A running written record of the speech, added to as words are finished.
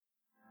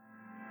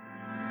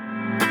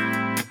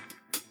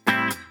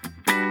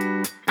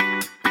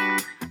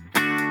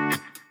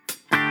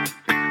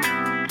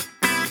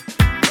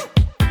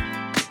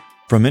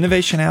From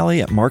Innovation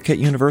Alley at Marquette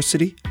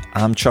University,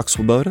 I'm Chuck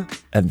Swoboda,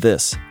 and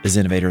this is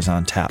Innovators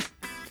on Tap,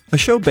 a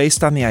show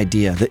based on the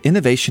idea that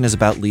innovation is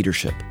about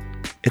leadership.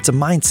 It's a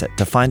mindset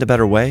to find a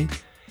better way,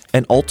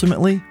 and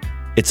ultimately,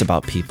 it's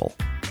about people.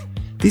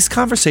 These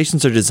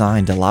conversations are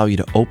designed to allow you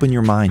to open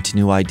your mind to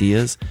new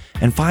ideas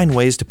and find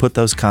ways to put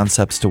those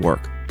concepts to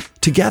work.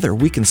 Together,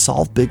 we can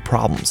solve big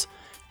problems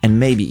and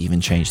maybe even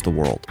change the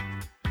world.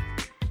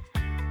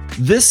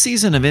 This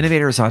season of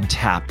Innovators on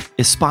Tap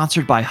is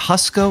sponsored by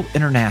Husco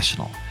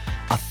International,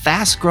 a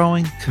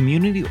fast-growing,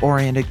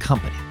 community-oriented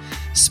company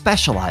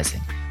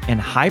specializing in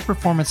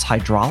high-performance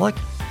hydraulic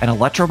and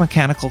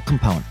electromechanical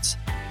components.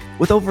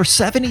 With over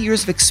 70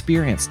 years of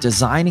experience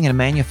designing and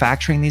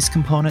manufacturing these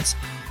components,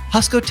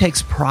 Husco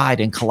takes pride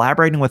in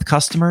collaborating with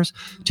customers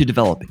to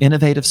develop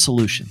innovative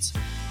solutions.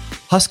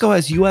 Husco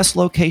has U.S.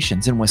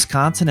 locations in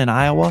Wisconsin and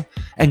Iowa,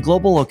 and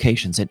global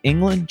locations in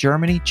England,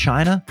 Germany,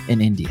 China,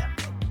 and India.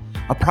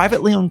 A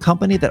privately owned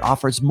company that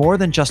offers more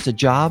than just a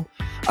job,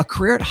 a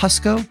career at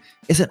Husco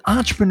is an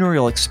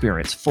entrepreneurial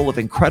experience full of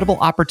incredible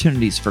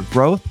opportunities for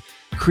growth,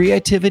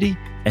 creativity,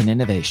 and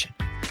innovation.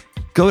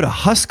 Go to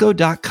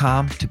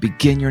Husco.com to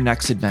begin your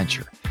next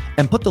adventure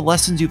and put the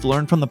lessons you've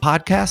learned from the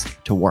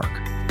podcast to work.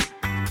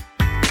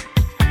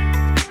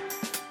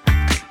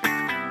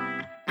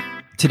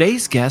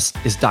 Today's guest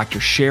is Dr.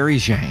 Sherry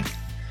Zhang,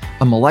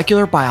 a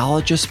molecular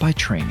biologist by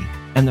training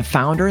and the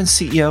founder and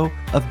CEO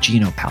of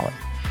GenoPalette,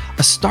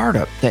 a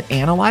startup that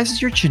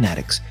analyzes your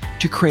genetics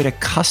to create a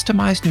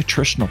customized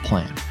nutritional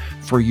plan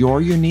for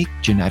your unique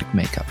genetic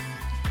makeup.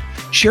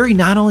 Sherry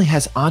not only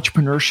has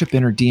entrepreneurship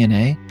in her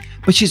DNA,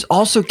 but she's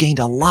also gained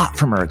a lot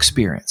from her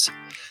experience,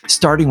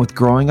 starting with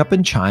growing up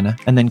in China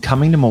and then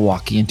coming to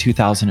Milwaukee in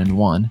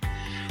 2001,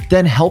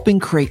 then helping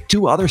create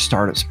 2 other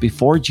startups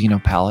before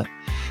GenoPalette,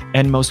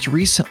 and most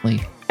recently,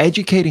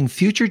 educating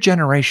future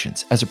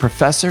generations as a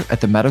professor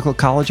at the Medical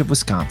College of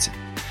Wisconsin.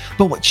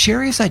 But what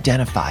Sherry has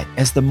identified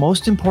as the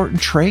most important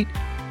trait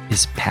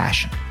is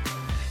passion.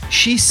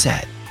 She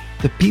said,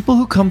 the people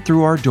who come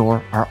through our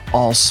door are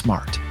all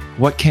smart.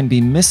 What can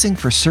be missing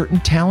for certain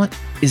talent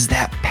is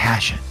that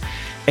passion.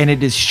 And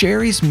it is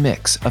Sherry's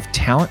mix of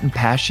talent and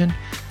passion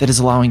that is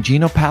allowing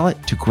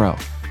GenoPalette to grow.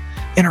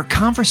 In our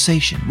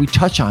conversation, we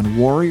touch on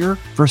warrior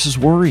versus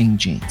worrying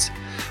genes,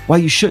 why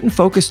you shouldn't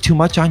focus too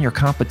much on your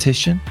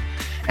competition,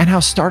 and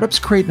how startups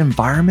create an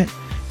environment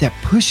that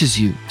pushes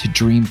you to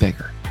dream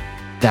bigger.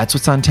 That's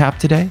what's on tap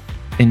today.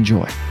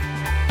 Enjoy.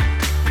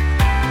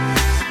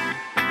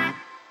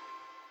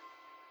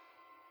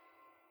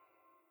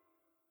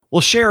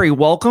 Well, Sherry,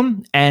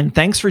 welcome, and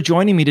thanks for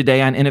joining me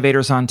today on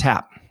Innovators on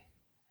Tap.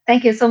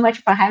 Thank you so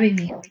much for having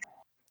me.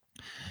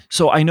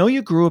 So I know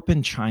you grew up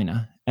in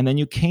China, and then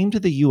you came to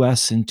the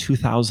U.S. in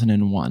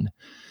 2001.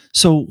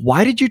 So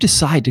why did you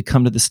decide to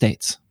come to the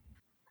States?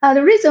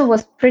 The reason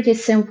was pretty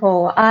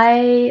simple.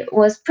 I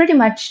was pretty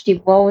much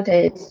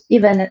devoted,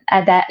 even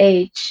at that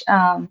age,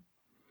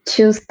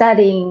 to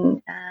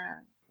studying,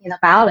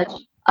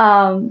 biology.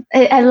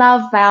 I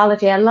love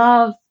biology. I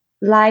love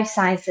life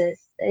sciences.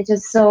 It's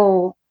just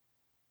so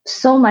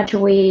much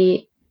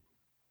we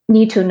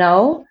need to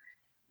know.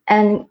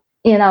 And,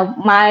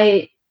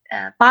 my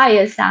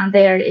bias on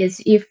there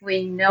is if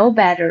we know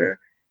better,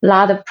 a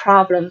lot of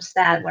problems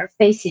that we're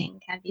facing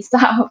can be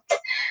solved.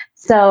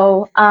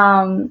 So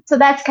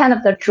that's kind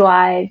of the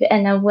drive.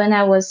 And then when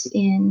I was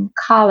in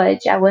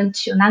college, I went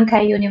to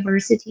Nankai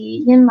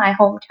University in my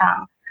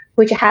hometown,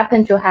 which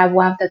happened to have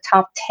one of the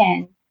top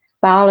 10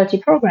 biology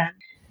programs.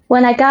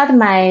 When I got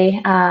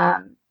my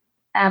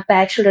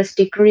bachelor's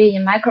degree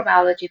in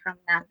microbiology from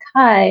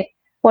Nankai,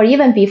 or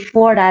even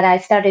before that, I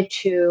started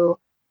to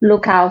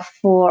look out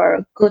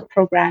for good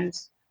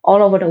programs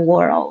all over the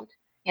world,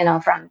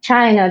 from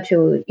China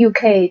to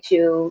UK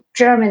to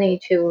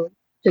Germany to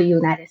the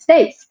United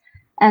States.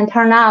 And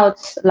turn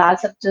out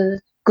lots of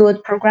the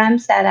good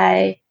programs that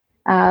I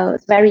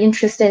was very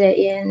interested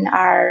in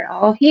are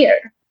all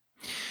here.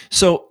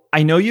 So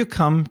I know you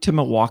come to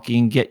Milwaukee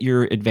and get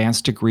your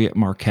advanced degree at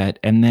Marquette.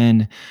 And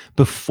then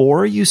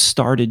before you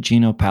started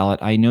GenoPalette,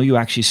 I know you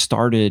actually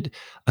started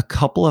a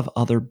couple of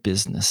other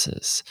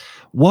businesses.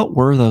 What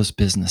were those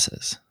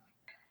businesses?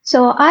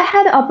 So I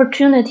had the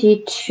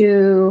opportunity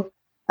to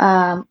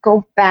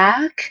go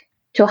back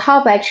to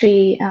help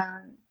actually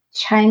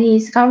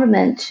Chinese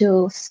government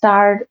to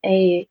start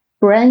a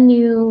brand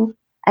new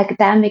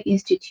academic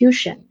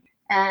institution.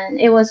 And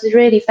it was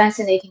really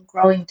fascinating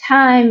growing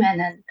time,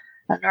 and then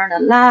I learned a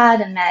lot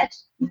and met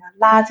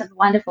lots of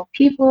wonderful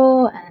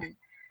people. And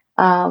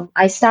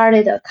I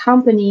started a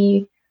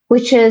company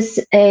which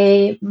is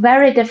a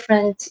very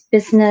different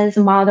business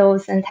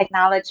models and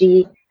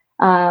technology.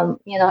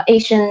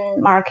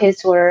 Asian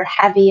markets were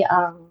heavy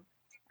on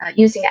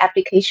using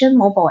application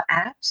mobile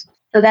apps.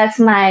 So that's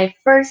my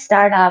first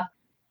startup.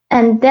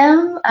 And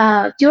then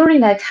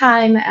during that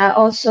time, I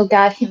also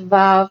got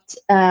involved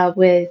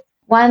with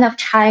one of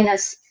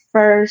China's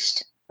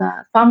first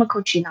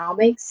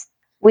pharmacogenomics,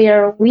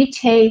 where we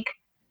take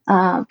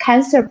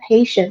cancer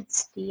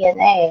patients'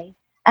 DNA,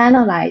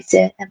 analyze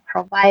it, and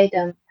provide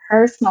them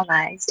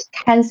personalized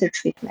cancer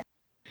treatment.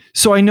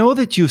 So I know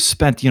that you've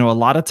spent, a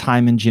lot of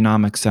time in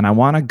genomics, and I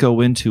want to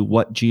go into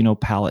what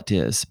GenoPalette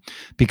is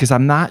because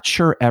I'm not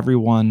sure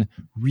everyone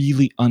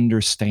really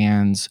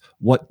understands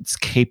what's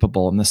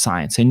capable in the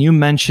science. And you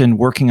mentioned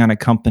working on a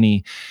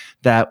company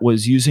that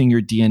was using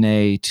your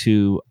DNA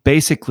to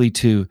basically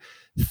to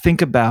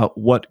think about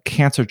what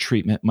cancer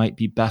treatment might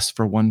be best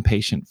for one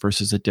patient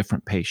versus a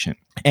different patient.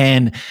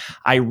 And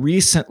I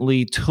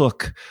recently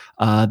took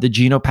the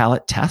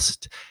GenoPalette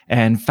test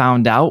and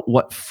found out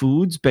what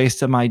foods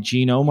based on my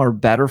genome are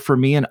better for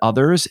me and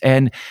others.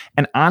 And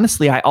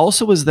honestly, I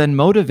also was then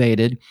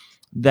motivated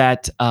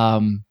that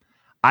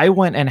I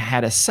went and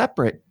had a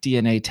separate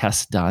DNA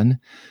test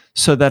done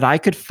so that I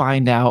could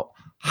find out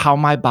how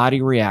my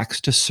body reacts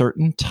to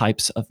certain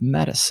types of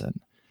medicine.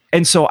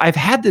 And so I've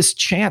had this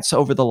chance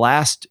over the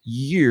last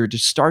year to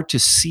start to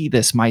see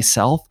this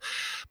myself,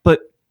 but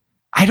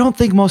I don't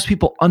think most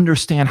people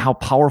understand how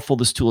powerful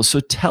this tool is.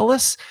 So tell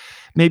us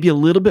maybe a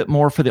little bit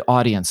more for the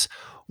audience.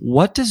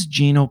 What does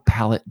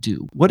GenoPalette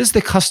do? What does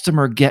the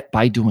customer get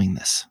by doing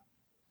this?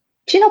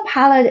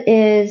 GenoPalette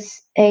is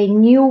a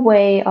new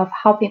way of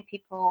helping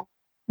people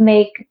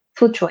make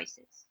food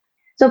choices.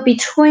 So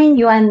between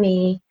you and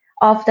me,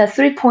 of the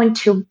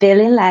 3.2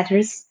 billion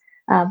letters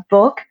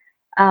book,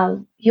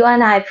 you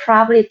and I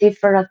probably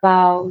differ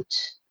about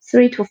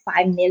 3 to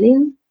 5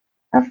 million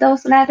of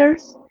those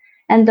letters.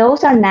 And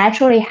those are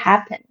naturally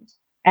happened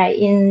right,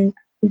 in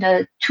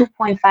the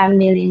 2.5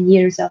 million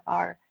years of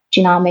our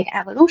genomic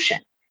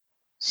evolution.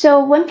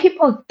 So when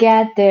people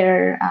get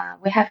there,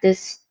 we have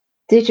this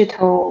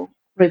digital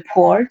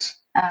report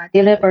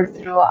delivered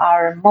through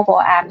our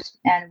mobile apps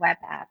and web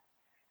app.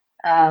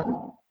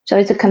 So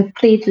it's a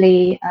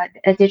completely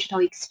a digital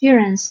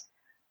experience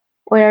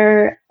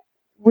where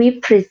we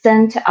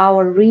present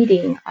our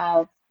reading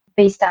of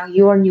based on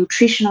your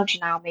nutritional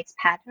genomics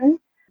pattern.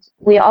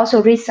 We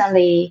also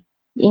recently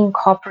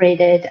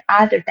incorporated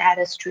other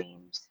data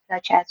streams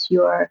such as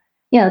your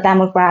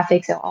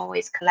demographics that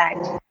always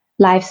collect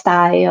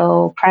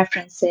lifestyle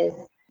preferences.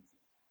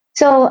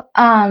 So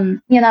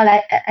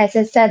like as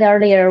I said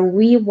earlier,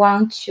 we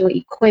want to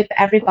equip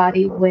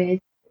everybody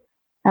with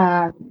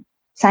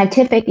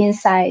scientific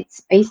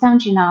insights based on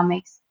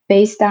genomics,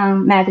 based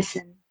on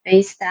medicine,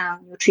 based on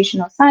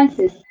nutritional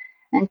sciences,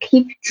 and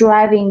keep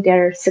driving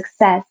their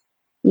success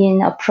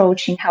in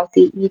approaching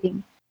healthy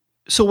eating.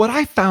 So what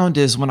I found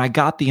is when I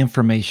got the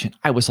information,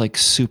 I was like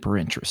super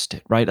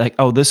interested, right? Like,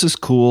 oh, this is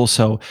cool.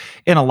 So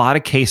in a lot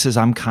of cases,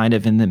 I'm kind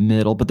of in the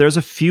middle, but there's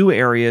a few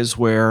areas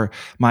where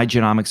my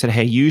genomics said,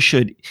 hey, you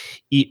should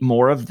eat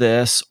more of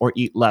this or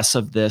eat less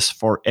of this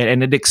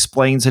and it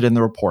explains it in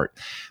the report.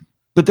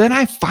 But then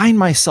I find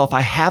myself,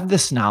 I have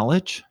this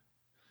knowledge,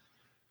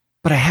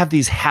 but I have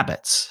these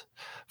habits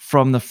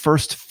from the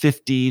first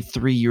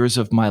 53 years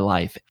of my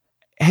life.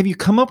 Have you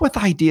come up with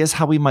ideas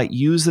how we might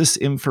use this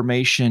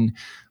information,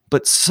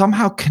 but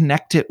somehow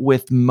connect it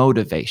with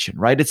motivation,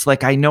 right? It's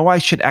like, I know I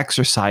should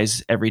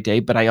exercise every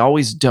day, but I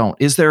always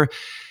don't.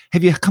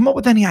 Have you come up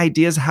with any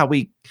ideas how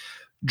we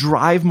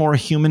drive more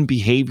human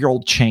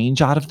behavioral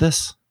change out of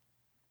this?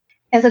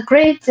 It's a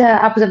great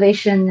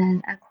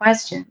observation and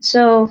question.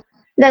 So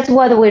that's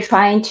what we're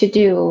trying to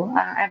do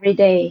every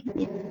day.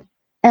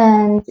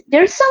 And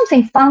there's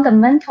something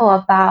fundamental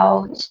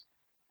about,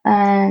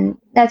 and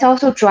that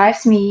also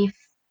drives me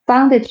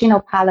from the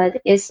GenoPalette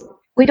is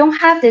we don't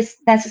have this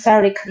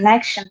necessarily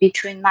connection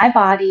between my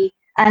body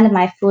and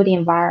my food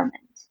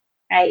environment,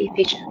 right,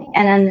 efficiently.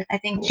 And then I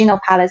think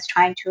GenoPalette is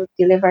trying to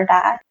deliver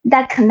that.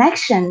 That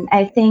connection,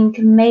 I think,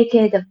 make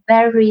it a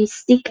very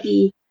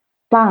sticky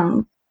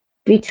bond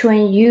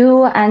between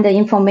you and the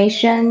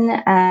information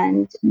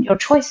and your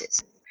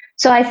choices.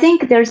 So I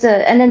think there's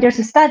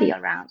a study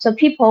around. So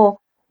people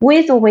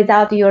with or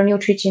without your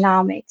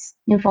nutrigenomics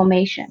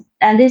information,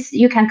 and this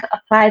you can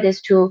apply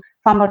this to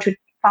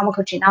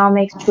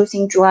pharmacogenomics,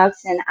 choosing drugs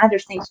and other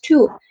things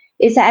too.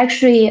 It's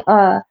actually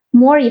a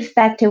more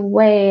effective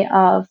way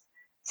of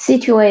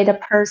situate a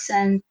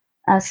person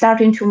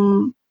starting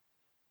to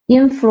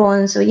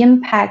influence or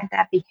impact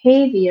that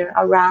behavior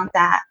around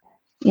that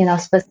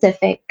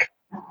specific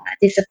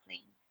discipline.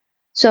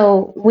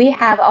 So we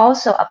have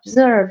also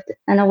observed,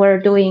 and we're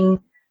doing,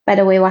 by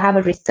the way, we have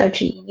a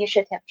research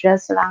initiative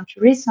just launched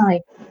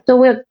recently. So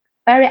we're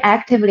very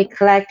actively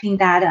collecting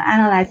data,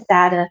 analyze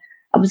data,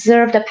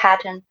 observe the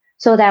pattern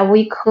so that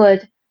we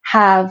could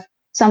have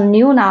some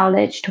new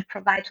knowledge to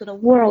provide to the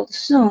world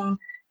soon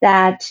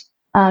that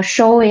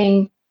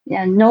showing,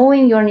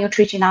 knowing your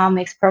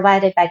nutrigenomics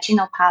provided by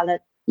GenoPalette,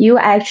 you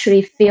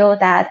actually feel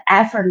that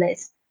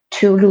effortless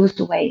to lose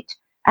weight,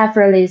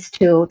 effortless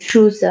to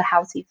choose a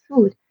healthy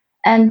food.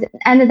 And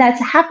that's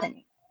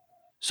happening.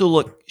 So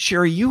look,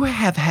 Sherry, you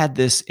have had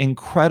this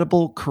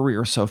incredible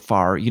career so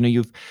far.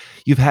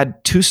 You've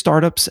had 2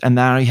 startups, and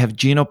now you have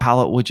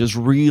GenoPalette, which has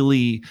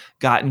really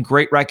gotten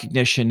great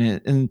recognition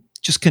and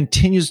just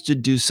continues to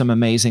do some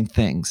amazing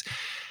things.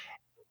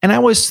 And I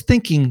was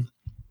thinking,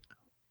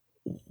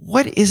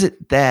 what is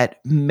it that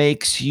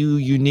makes you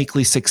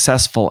uniquely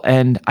successful?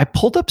 And I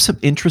pulled up some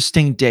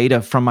interesting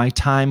data from my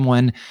time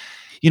when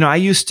I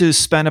used to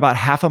spend about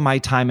half of my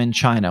time in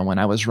China when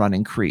I was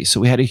running Cree. So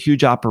we had a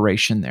huge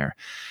operation there.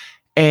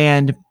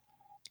 And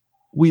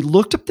we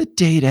looked up the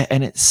data,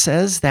 and it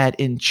says that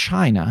in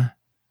China,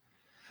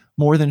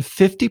 more than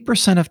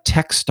 50% of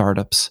tech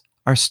startups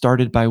are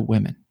started by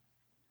women.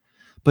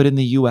 But in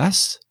the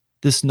US,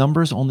 this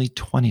number is only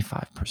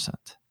 25%.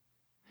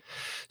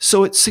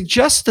 So it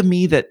suggests to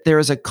me that there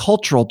is a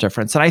cultural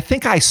difference. And I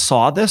think I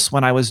saw this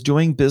when I was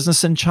doing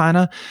business in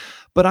China.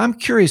 But I'm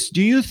curious,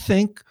 do you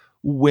think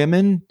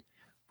women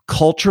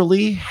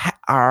culturally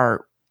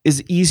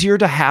is easier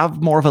to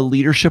have more of a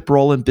leadership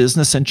role in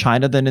business in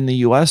China than in the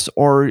US,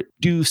 or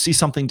do you see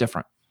something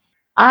different?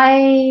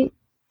 I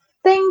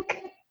think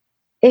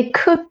it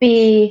could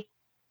be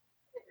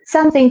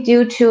something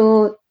due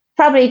to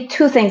probably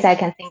two things I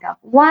can think of.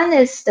 One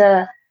is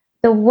the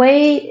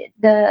way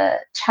the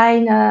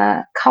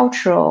China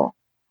cultural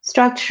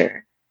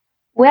structure.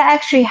 We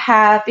actually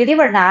have, believe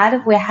it or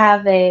not, we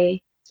have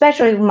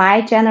especially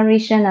my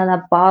generation and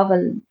above,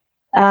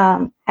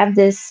 have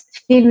this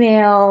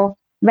female,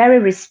 very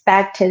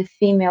respected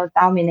female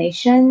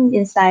domination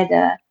inside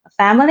the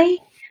family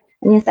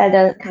and inside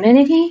the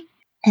community,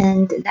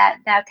 and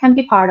that can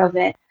be part of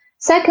it.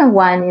 Second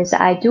one is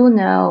I do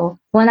know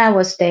when I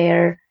was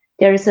there,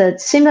 there's a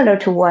similar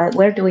to what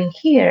we're doing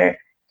here.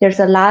 There's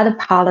a lot of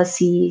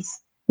policies,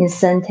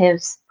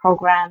 incentives,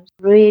 programs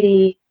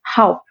really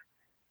help,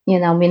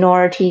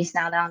 minorities,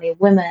 not only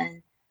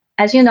women.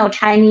 As you know,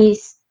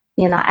 Chinese,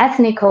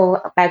 ethnical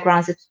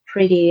backgrounds is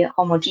pretty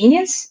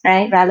homogeneous,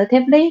 right,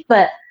 relatively.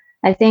 But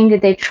I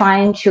think they're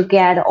trying to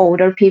get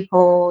older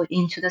people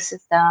into the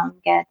system,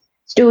 get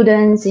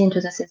students into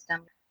the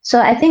system.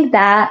 So I think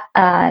that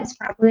is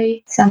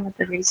probably some of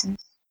the reasons.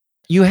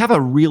 You have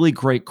a really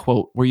great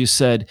quote where you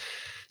said,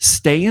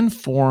 stay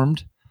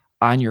informed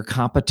on your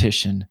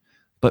competition,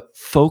 but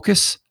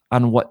focus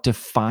on what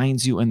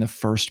defines you in the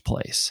first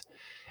place.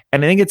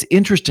 And I think it's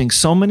interesting.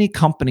 So many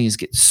companies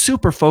get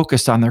super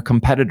focused on their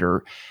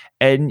competitor,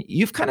 and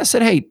you've kind of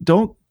said, "Hey,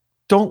 don't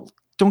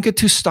get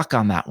too stuck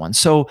on that one."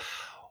 So,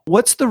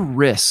 what's the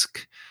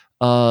risk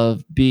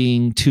of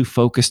being too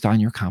focused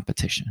on your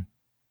competition?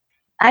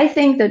 I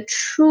think the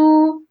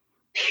true,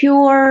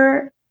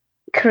 pure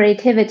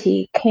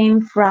creativity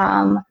came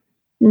from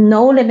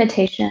no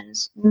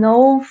limitations,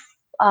 no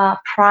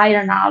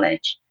prior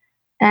knowledge.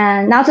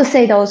 And not to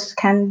say those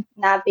can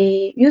not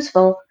be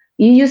useful,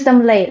 you use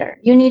them later.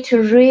 You need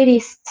to really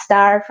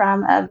start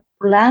from a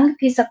blank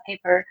piece of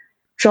paper,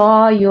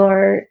 draw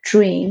your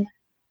dream.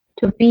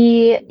 To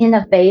be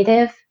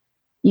innovative,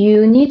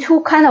 you need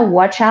to kind of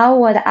watch out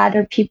what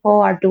other people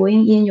are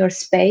doing in your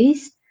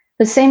space. At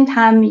the same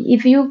time,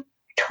 if you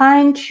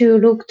trying to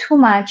look too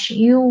much,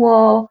 you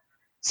will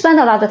spend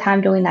a lot of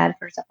time doing that,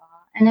 first of all.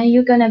 And then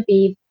you're going to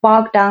be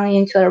bogged down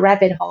into a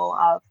rabbit hole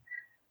of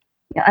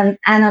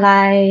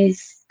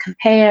analyze,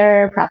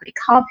 compare, probably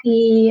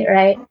copy,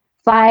 right?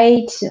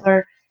 Fight,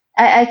 or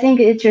I think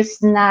it's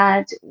just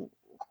not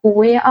who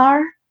we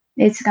are.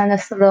 It's going to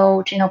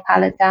slow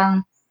Pilot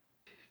down.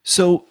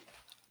 So,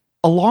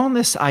 along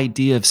this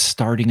idea of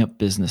starting up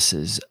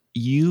businesses,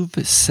 you've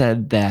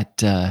said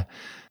that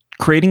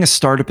creating a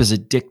startup is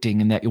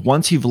addicting, and that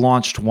once you've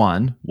launched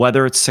one,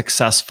 whether it's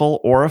successful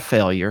or a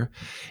failure,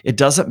 it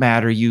doesn't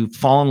matter. You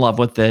fall in love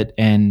with it,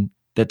 and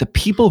that the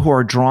people who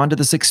are drawn to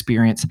this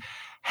experience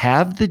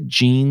have the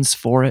genes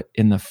for it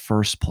in the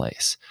first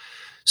place.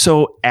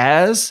 So,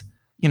 as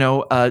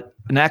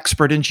an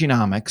expert in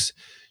genomics,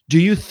 do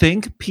you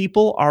think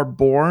people are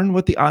born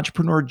with the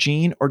entrepreneur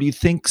gene, or do you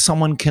think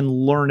someone can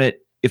learn it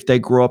if they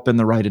grow up in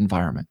the right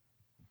environment?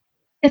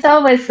 It's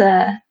always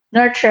a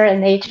nurture and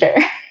nature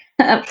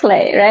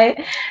play,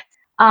 right?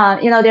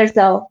 There's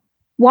a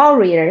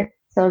warrior,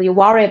 so you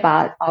worry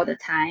about all the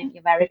time.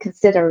 You're very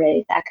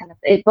considerate, that kind of.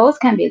 It both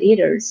can be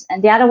leaders,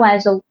 and the other one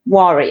is the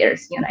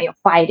warriors. You're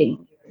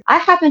fighting. I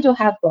happen to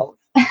have both,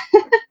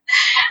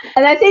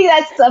 and I think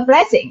that's a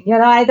blessing.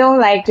 I don't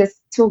like just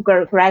to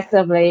go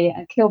aggressively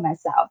and kill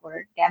myself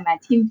or get my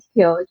team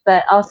killed,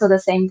 but also at the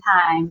same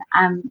time,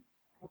 I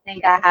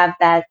think I have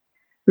that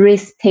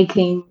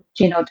risk-taking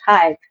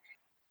genotype.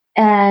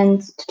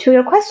 And to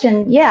your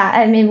question, yeah,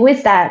 I mean,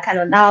 with that kind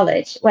of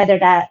knowledge, whether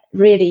that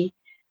really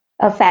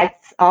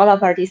affects all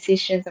of our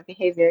decisions or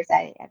behaviors,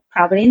 I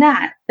probably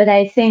not. But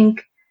I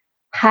think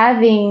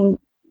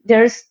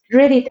there's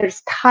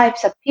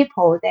types of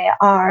people. They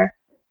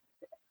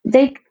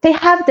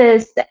have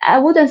this. I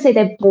wouldn't say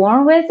they're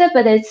born with it,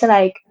 but it's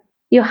like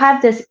you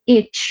have this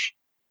itch.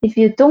 If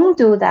you don't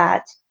do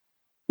that,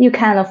 you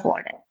can't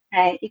afford it,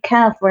 right? You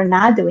can't afford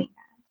not doing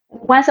that.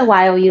 Once in a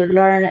while, you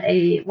learn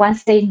one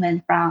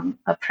statement from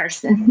a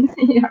person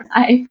in your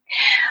life.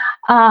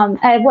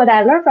 And what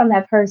I learned from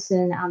that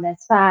person on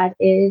that spot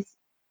is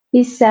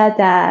he said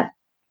that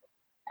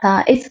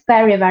it's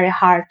very, very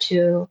hard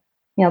to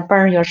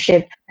burn your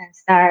ship and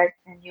start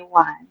a new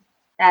one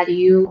that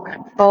you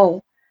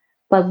control.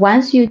 But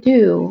once you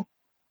do,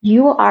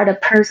 you are the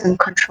person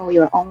control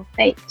your own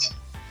fate.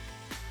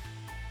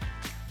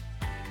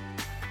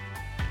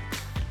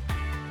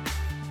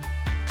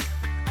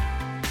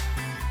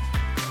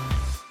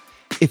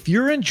 If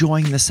you're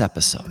enjoying this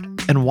episode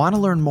and want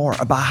to learn more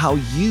about how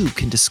you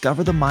can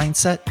discover the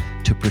mindset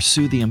to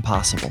pursue the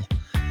impossible,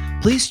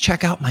 please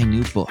check out my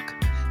new book,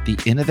 The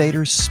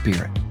Innovator's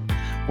Spirit,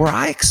 where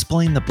I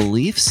explain the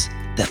beliefs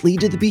that lead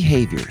to the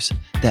behaviors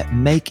that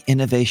make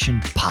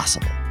innovation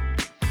possible.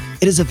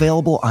 It is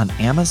available on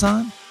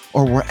Amazon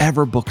or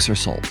wherever books are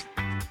sold.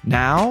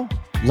 Now,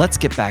 let's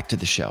get back to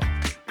the show.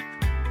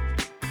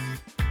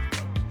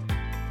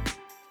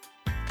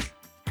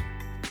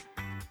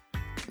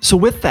 So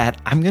with that,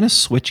 I'm going to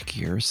switch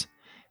gears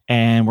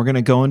and we're going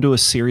to go into a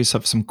series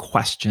of some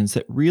questions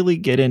that really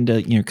get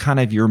into, kind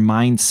of your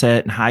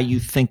mindset and how you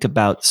think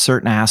about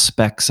certain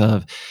aspects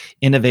of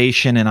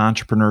innovation and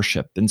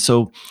entrepreneurship. And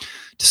so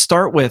to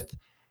start with,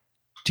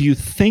 do you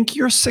think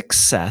your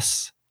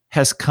success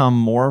has come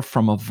more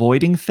from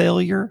avoiding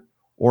failure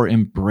or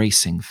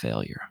embracing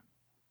failure?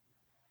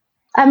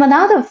 I'm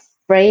not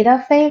afraid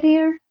of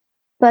failure,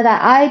 but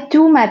I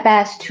do my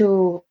best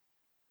to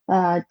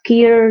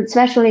gear,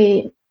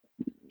 especially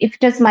if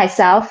just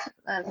myself.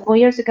 4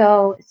 years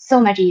ago, it's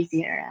so much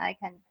easier. I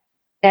can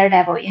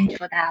daredevil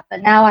into that.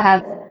 But now I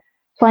have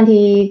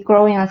 20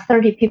 growing on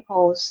 30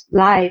 people's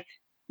life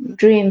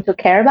dream to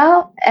care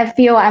about. I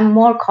feel I'm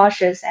more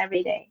cautious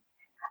every day.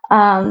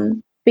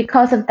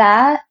 Because of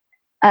that,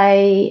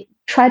 I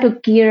try to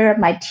gear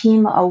my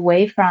team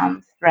away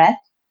from threat.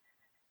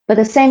 But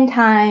at the same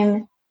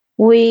time,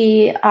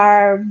 we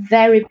are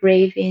very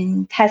brave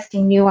in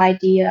testing new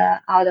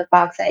idea, out of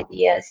box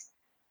ideas,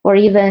 or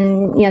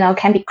even,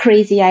 can be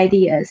crazy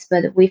ideas,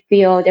 but we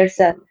feel there's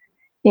a,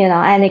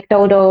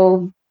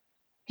 anecdotal,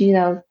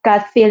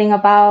 gut feeling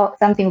about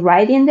something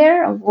right in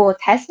there. We'll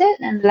test it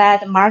and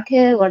let the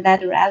market or let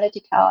the reality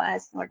tell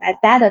us, or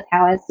let data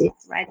tell us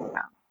it's right or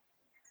wrong.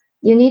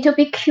 You need to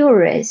be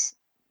curious.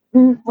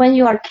 When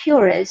you are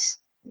curious,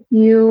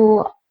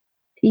 you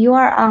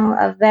are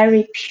on a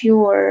very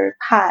pure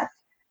path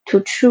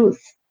to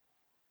truth,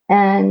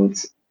 and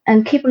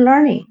keep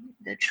learning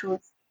the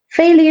truth.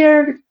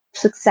 Failure,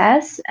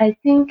 success, I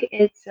think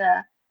it's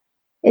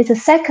a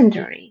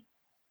secondary,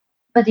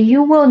 but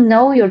you will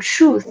know your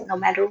truth no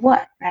matter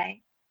what,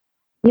 right?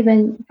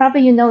 Even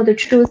probably you know the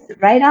truth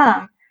right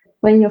on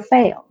when you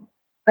fail,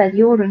 but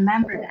you will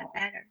remember that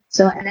better.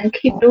 So, and then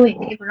keep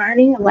doing, keep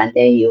learning, and one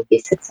day you'll be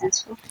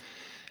successful.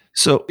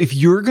 So if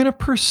you're going to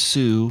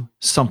pursue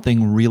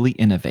something really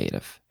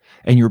innovative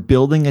and you're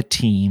building a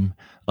team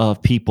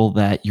of people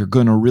that you're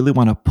going to really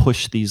want to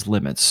push these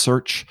limits,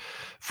 search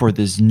for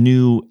this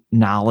new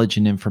knowledge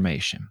and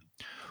information,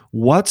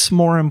 what's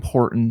more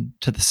important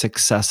to the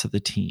success of the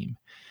team?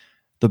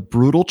 The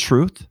brutal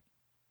truth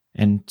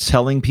and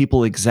telling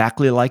people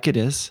exactly like it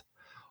is,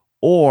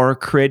 or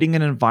creating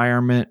an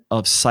environment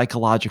of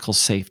psychological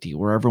safety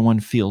where everyone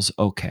feels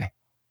okay?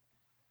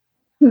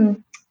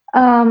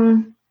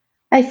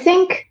 I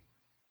think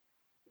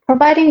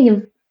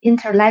providing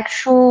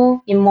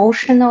intellectual,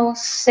 emotional,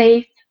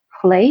 safe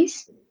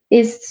place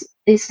is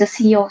the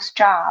CEO's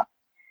job.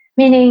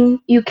 Meaning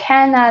you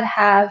cannot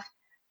have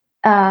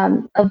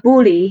a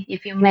bully,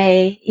 if you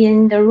may,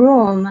 in the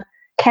room.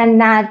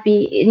 Cannot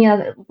be,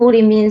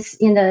 bully means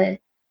in the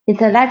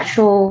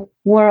intellectual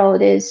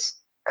world is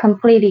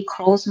completely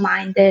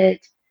closed-minded,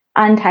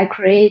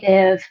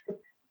 anti-creative,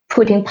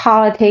 putting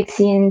politics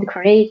in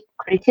the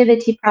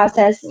creativity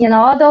process.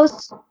 All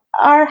those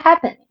are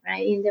happening,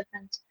 right, in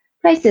different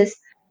places.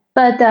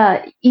 But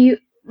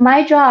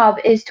my job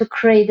is to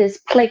create this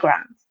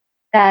playground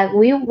that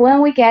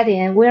when we get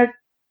in, we're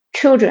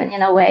children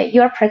in a way.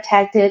 You're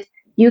protected.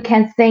 You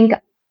can think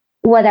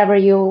however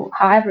you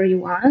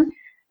want,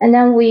 and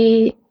then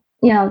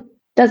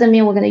doesn't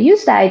mean we're going to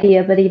use the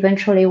idea, but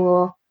eventually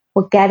we'll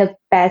get the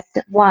best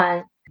one.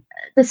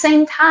 At the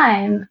same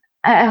time,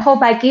 I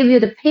hope I give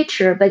you the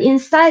picture, but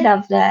inside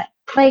of the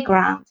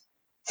playground,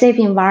 safe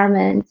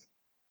environment,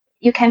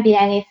 you can be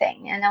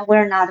anything, and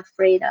we're not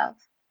afraid of,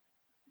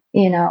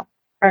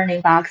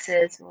 burning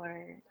boxes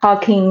or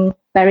talking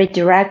very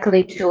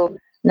directly to,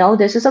 no,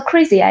 this is a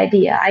crazy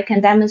idea. I can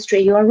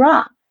demonstrate you're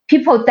wrong.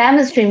 People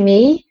demonstrate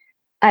me,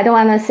 I don't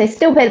want to say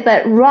stupid,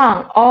 but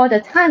wrong all the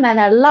time, and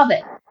I love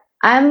it.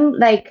 I'm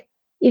like,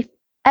 if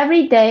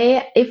every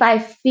day, if I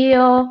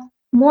feel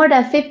more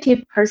than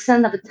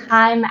 50% of the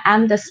time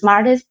I'm the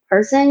smartest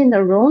person in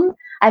the room,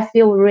 I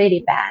feel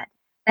really bad.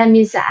 That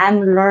means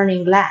I'm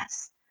learning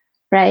less,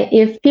 right?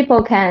 If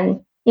people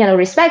can,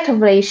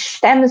 respectively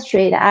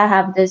demonstrate I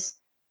have this,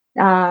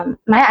 my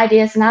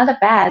idea is not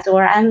bad,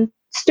 or I'm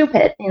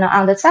stupid,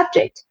 on the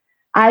subject,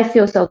 I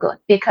feel so good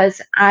because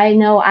I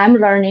know I'm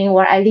learning,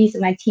 or at least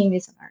my team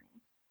is learning.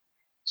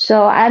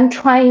 So I'm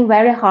trying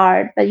very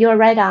hard, but you're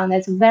right on.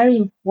 It's very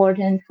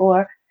important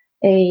for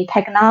a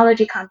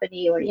technology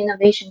company or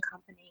innovation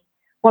company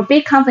or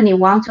big company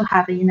want to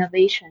have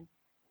innovation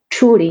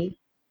truly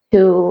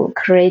to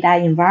create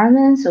that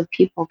environment so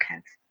people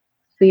can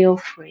feel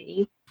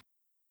free.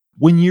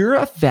 When you're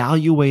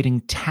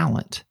evaluating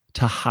talent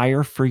to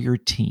hire for your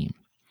team,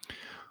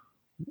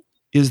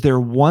 is there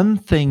one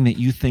thing that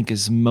you think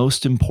is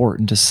most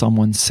important to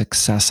someone's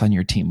success on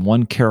your team?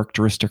 One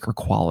characteristic or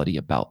quality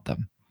about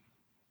them?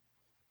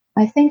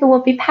 I think it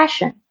will be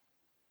passion.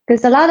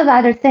 Because a lot of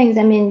other things,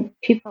 I mean,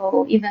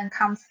 people even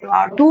come through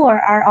our door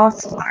are all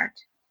smart.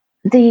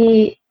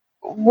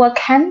 What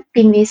can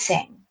be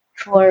missing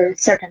for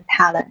certain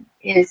talent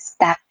is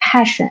that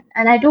passion.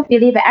 And I do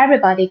believe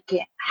everybody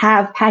can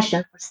have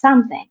passion for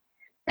something.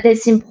 But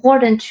it's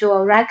important to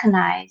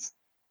recognize,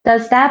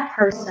 does that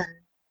person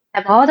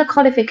have all the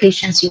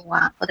qualifications you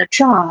want for the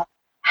job,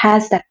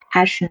 has that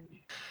passion?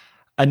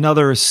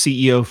 Another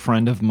CEO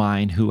friend of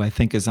mine who I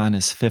think is on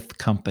his fifth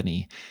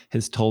company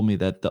has told me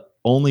that the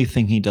only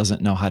thing he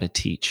doesn't know how to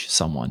teach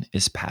someone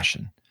is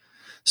passion.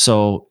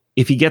 So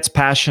if he gets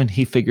passion,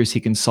 he figures he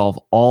can solve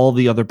all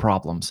the other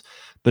problems.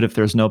 But if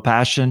there's no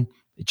passion,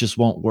 it just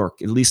won't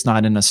work, at least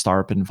not in a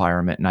startup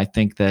environment. And I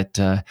think that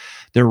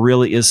there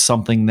really is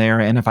something there.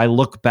 And if I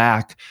look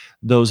back,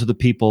 those are the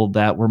people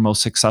that were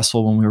most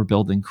successful when we were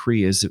building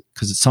Cree, is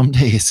because some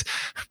days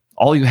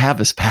all you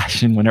have is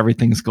passion when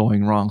everything's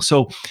going wrong.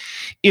 So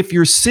if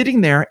you're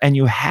sitting there and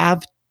you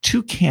have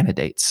two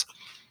candidates,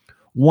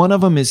 one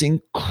of them is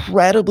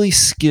incredibly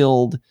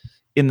skilled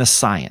in the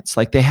science,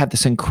 like they have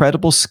this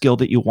incredible skill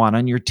that you want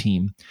on your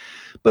team,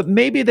 but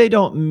maybe they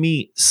don't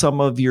meet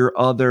some of your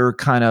other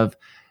kind of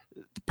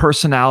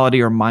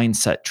personality or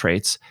mindset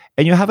traits.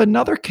 And you have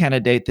another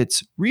candidate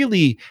that's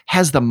really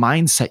has the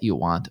mindset you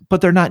want,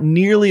 but they're not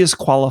nearly as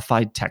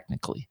qualified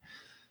technically.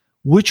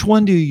 Which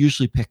one do you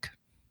usually pick?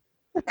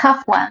 A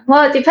tough one.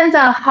 Well, it depends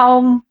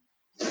on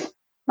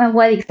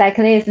what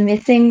exactly is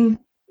missing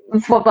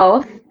for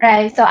both,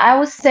 right? So I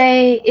would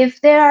say if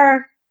they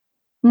are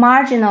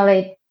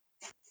marginally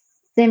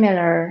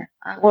similar,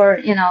 or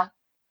well,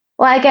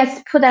 I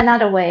guess put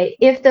another way,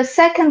 if the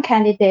second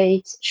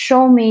candidate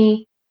show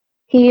me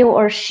he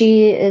or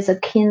she is a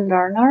keen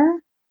learner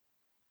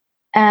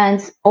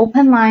and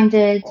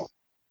open-minded,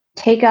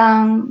 take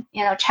on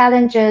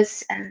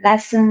challenges and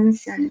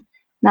lessons and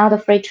not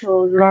afraid to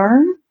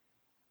learn,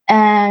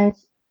 and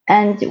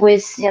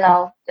with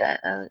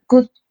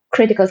good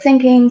critical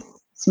thinking,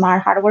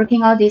 smart,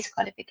 hardworking, all these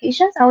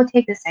qualifications, I would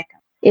take the second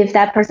if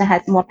that person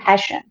has more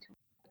passion.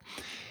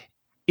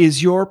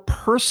 Is your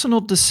personal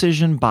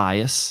decision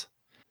bias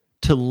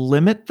to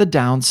limit the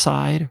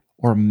downside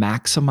or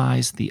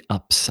maximize the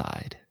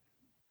upside?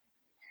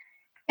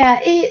 Yeah,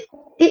 it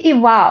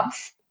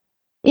evolves.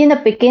 In the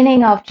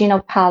beginning of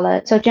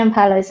GenoPilot, so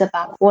GenoPilot is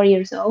about 4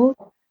 years old.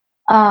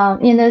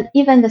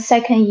 Even the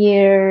second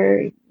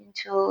year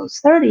into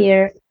third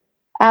year,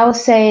 I would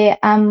say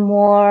I'm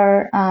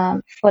more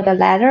for the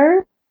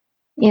latter.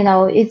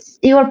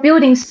 You're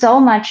building so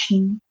much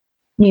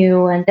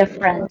new and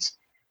different.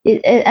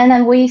 And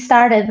then we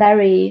started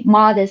very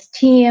modest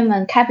team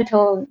and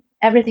capital.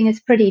 Everything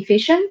is pretty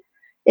efficient.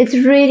 It's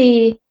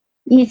really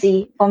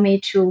easy for me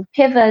to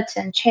pivot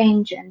and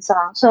change and so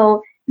on.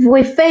 So if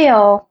we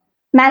fail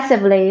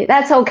massively,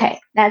 that's okay.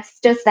 That's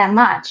just that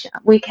much.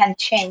 We can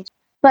change.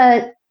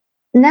 But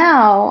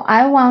now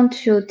I want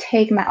to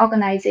take my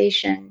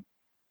organization,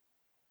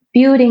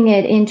 building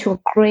it into a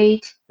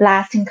great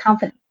lasting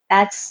company.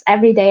 That's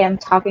every day I'm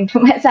talking to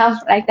myself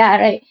like that,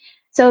 right?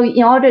 So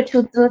in order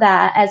to do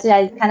that, as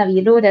I kind of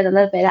alluded a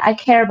little bit, I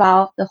care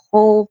about the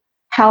whole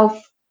health,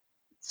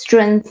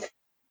 strength,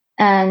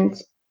 and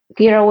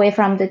gear away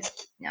from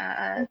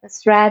the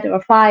threat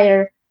or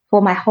fire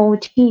for my whole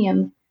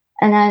team.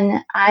 And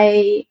then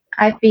I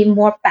be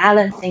more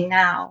balancing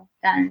now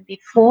than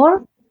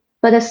before.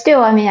 But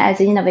still, I mean, as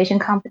an innovation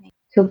company,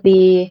 to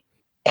be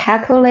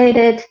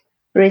calculated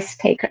risk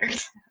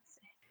takers.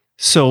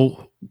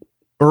 So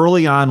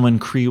early on, when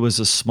Cree was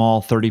a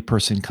small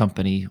 30-person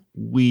company,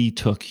 we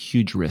took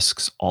huge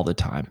risks all the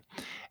time.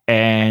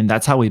 And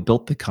that's how we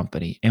built the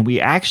company. And we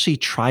actually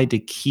tried to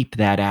keep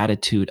that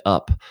attitude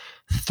up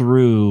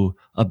through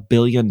 $1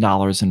 billion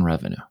in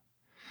revenue.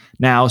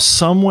 Now,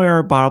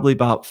 somewhere probably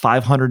about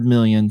 500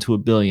 million to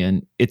 $1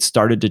 billion, it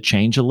started to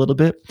change a little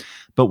bit.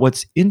 But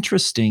what's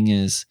interesting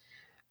is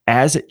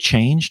as it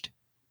changed,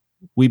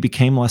 we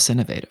became less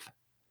innovative.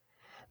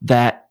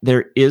 That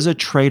there is a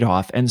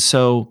trade-off. And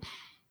so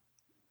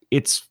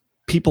it's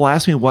people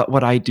ask me what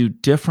would I do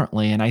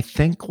differently. And I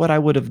think what I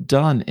would have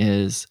done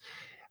is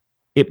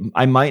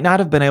I might not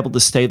have been able to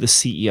stay the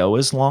CEO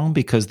as long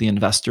because the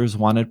investors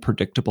wanted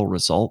predictable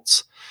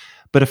results.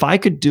 But if I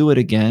could do it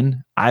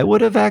again, I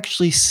would have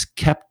actually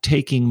kept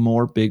taking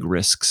more big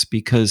risks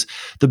because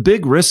the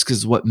big risk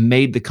is what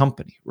made the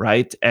company,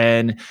 right?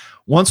 And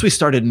once we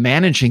started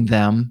managing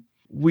them,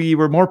 we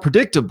were more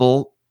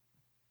predictable,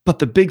 but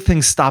the big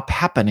things stopped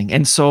happening.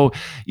 And so,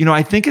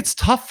 I think it's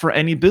tough for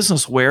any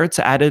business where it's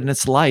at in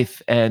its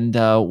life and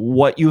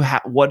what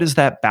is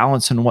that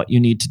balance and what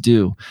you need to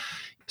do.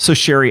 So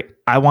Sherry,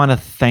 I want to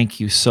thank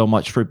you so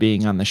much for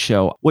being on the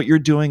show. What you're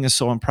doing is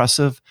so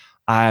impressive.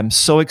 I'm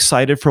so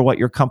excited for what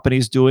your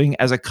company's doing.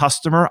 As a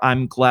customer,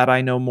 I'm glad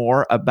I know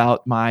more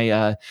about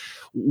my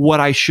what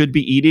I should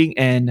be eating.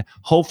 And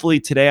hopefully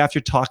today, after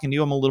talking to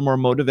you, I'm a little more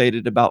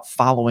motivated about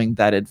following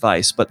that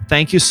advice. But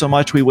thank you so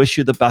much. We wish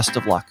you the best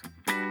of luck.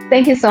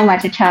 Thank you so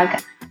much,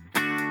 Chuck.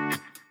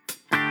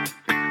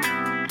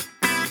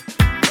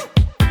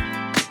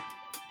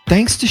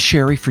 Thanks to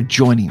Sherry for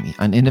joining me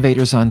on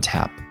Innovators on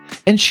Tap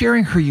and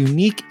sharing her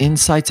unique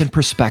insights and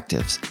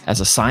perspectives as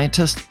a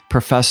scientist,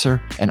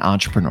 professor, and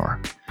entrepreneur,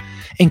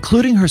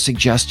 including her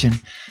suggestion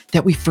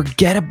that we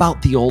forget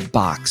about the old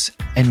box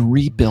and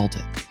rebuild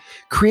it.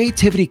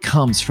 Creativity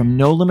comes from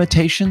no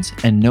limitations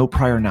and no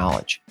prior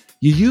knowledge.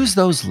 You use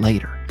those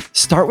later.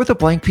 Start with a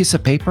blank piece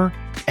of paper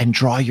and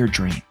draw your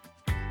dream.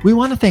 We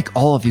want to thank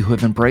all of you who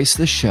have embraced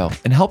this show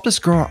and helped us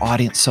grow our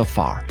audience so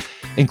far,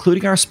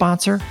 including our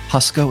sponsor,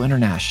 Husco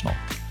International.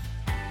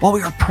 While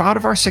we are proud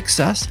of our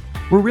success,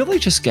 we're really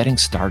just getting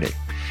started,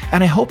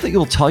 and I hope that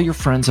you'll tell your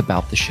friends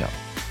about the show.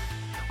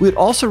 We would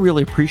also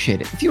really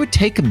appreciate it if you would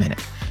take a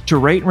minute to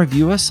rate and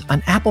review us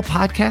on Apple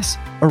Podcasts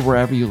or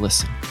wherever you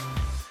listen.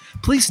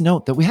 Please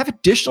note that we have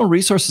additional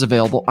resources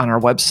available on our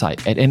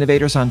website at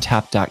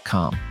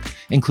innovatorsontap.com,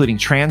 including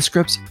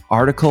transcripts,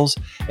 articles,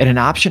 and an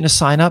option to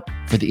sign up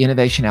for the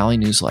Innovation Alley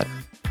newsletter.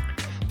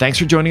 Thanks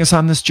for joining us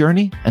on this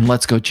journey, and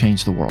let's go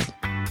change the world.